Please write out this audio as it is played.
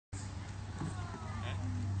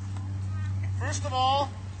First of all,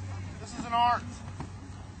 this is an art.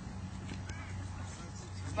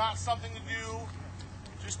 It's not something to do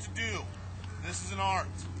just to do. This is an art.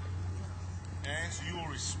 Okay, so you will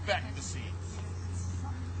respect the seeds.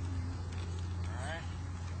 Alright?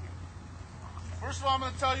 First of all, I'm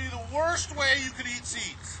going to tell you the worst way you could eat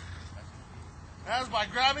seeds. That is by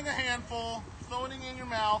grabbing a handful, throwing it in your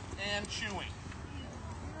mouth, and chewing.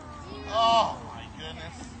 Oh my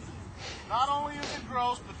goodness. Not only is it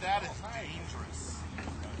gross, but that is dangerous.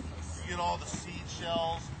 You get all the seed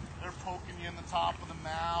shells, they're poking you in the top of the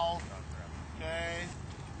mouth. Okay?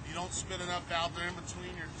 You don't spit enough out there in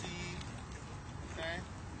between your teeth. Okay?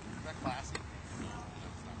 Is that classy? No,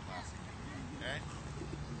 that's not classy. Okay?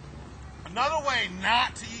 Another way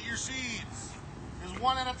not to eat your seeds is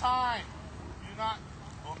one at a time. Do not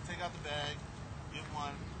take out the bag, give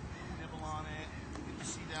one, nibble on it, get the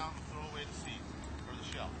seed out, and throw away the seed or the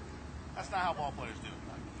shell. That's not how ball players do it.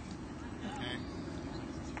 Okay?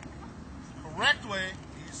 The correct way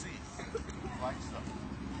to eat seeds, like so.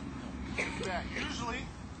 Usually,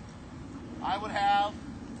 I would have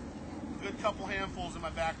a good couple handfuls in my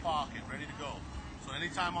back pocket, ready to go. So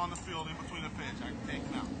anytime on the field, in between a pitch, I can take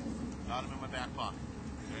them out. Got them in my back pocket.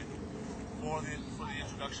 Okay? For the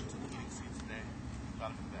introduction to the eating seeds today, got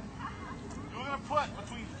them in the bag. You're going to put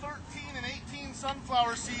between 13 and 18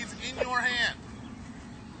 sunflower seeds in your hand.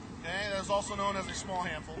 Okay, that is also known as a small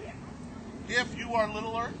handful. If you are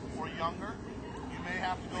littler or younger, you may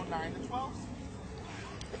have to go 9 to 12.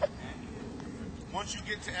 Okay. Once you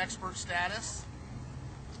get to expert status,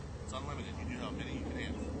 it's unlimited. You do how many you can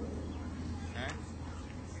handle. Okay?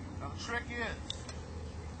 Now the trick is,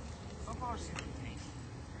 sunflower seeds are tasty.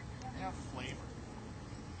 They have flavor.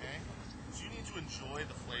 Okay? So you need to enjoy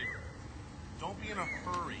the flavor. Don't be in a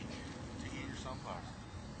hurry to eat your sunflowers.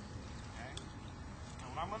 Okay? Now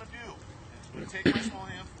what I'm going to do is I'm going to take my small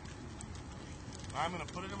handful, I'm going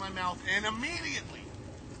to put it in my mouth, and immediately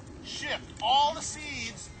shift all the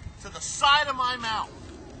seeds to the side of my mouth.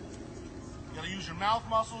 You got to use your mouth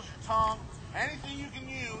muscles, your tongue, anything you can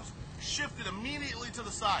use, shift it immediately to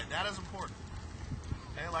the side. That is important.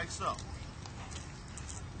 Okay, like so.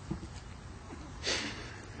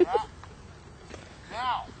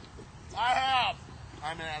 Now,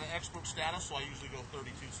 I'm at an expert status, so I usually go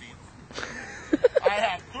 32 seeds. I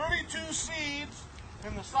have 32 seeds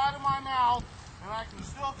in the side of my mouth, and I can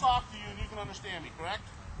still talk to you and you can understand me, correct?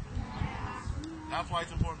 That's why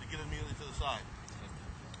it's important to get it immediately to the side.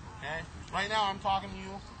 Okay? Right now I'm talking to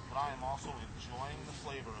you, but I am also enjoying the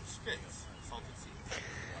flavor of Spitz salted seeds.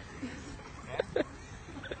 Okay?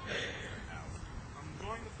 I'm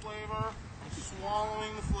enjoying the flavor, I'm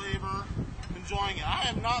swallowing the flavor, enjoying it. I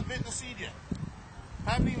have not bitten a seed yet.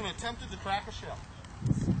 I haven't even attempted to crack a shell.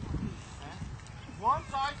 Okay?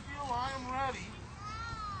 Once I feel I am ready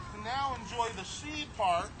to now enjoy the seed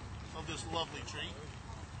part of this lovely treat,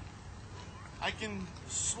 I can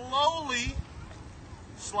slowly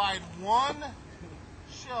slide one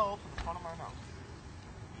shell to the front of my mouth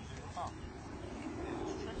using the tongue.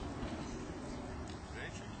 It's tricky.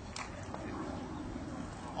 Very tricky.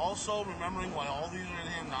 Also, remembering why all these are in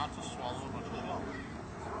hand, not to swallow a bunch of the gum.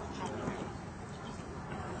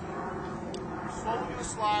 Slowly going to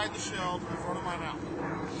slide the shell to the front of my mouth.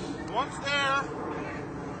 Once there,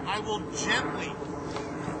 I will gently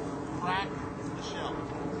crack the shell.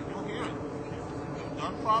 You'll hear it.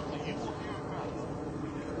 Done properly, you will hear it crack.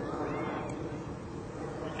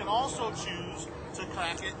 You can also choose to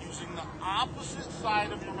crack it using the opposite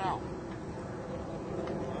side of your mouth.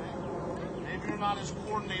 Okay? Maybe you're not as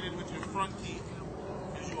coordinated with your front teeth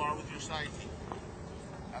as you are with your side teeth.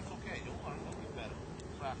 That's okay. You'll learn. You'll get better.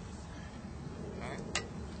 Practice. Okay?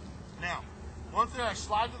 Now, once there, I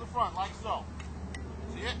slide to the front like so.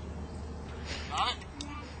 See it? Got it?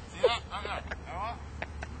 See that? Okay.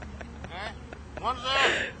 Okay? Once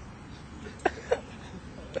there.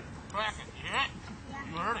 Crack it. You hear it?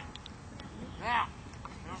 You heard it. Now,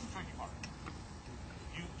 here's the tricky part.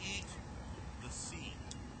 You eat the seed,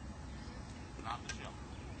 not the shell.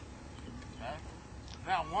 Okay?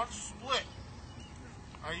 Now, once split,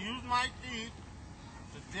 I use my teeth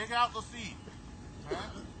to dig out the seed. Okay?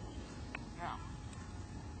 Now,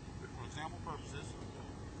 for example purposes,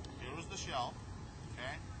 here is the shell.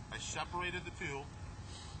 Okay? I separated the two.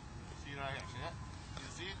 See it right here. See it? You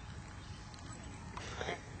see it?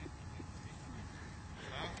 Okay.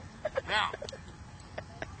 Okay. Now,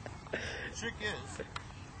 the trick is to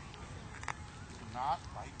not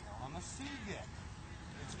bite down on the seed yet.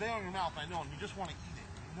 It's there in your mouth, I know, and you just want to eat it.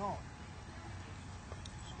 You know it.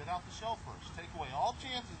 Spit out the shell first. Take away all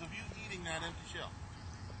chances of you eating that empty shell.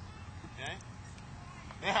 Okay?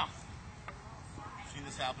 Now, I've seen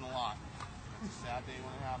this happen a lot. It's a sad day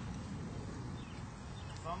when it happens.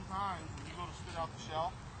 Sometimes when you go to spit out the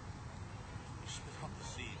shell, you spit out the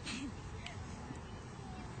seed.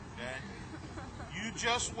 Okay? You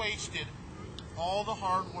just wasted all the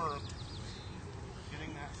hard work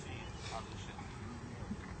getting that seed out of the shell.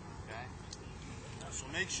 Okay? So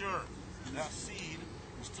make sure that seed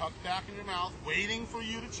is tucked back in your mouth, waiting for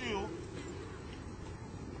you to chew.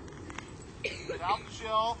 Spit out the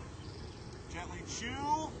shell, gently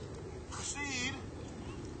chew the seed,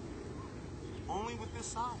 only with this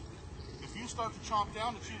side. If you start to chomp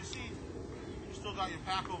down to chew the seed, you still got your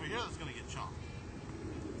pack over here that's going to get chomped.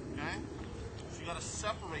 Okay? So you got to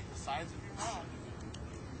separate the sides of your mouth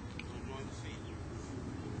to enjoy the seed.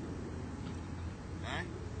 Okay?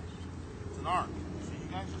 It's an art. So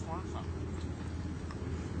you guys just learned something.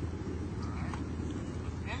 Alright?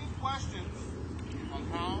 Any questions on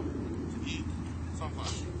how to eat sunflower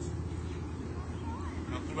seeds?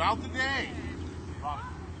 Now throughout the day, Robin.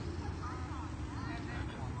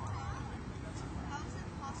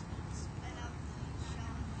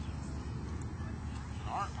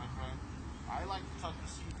 I like to tuck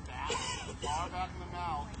the seed back, far back in the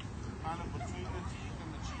mouth, kind of between the teeth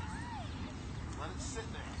and the cheek. Let it sit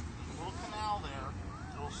there. There's a little canal there.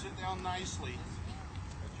 It'll sit down nicely,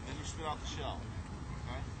 and then you spit out the shell.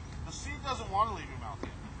 Okay? The seed doesn't want to leave your mouth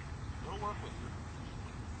yet. It'll work with you.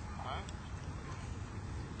 Okay?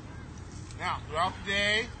 Now, throughout the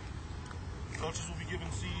day, coaches will be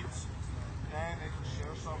giving seeds, and they can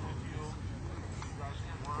share some with you. You guys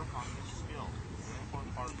can work on this skill.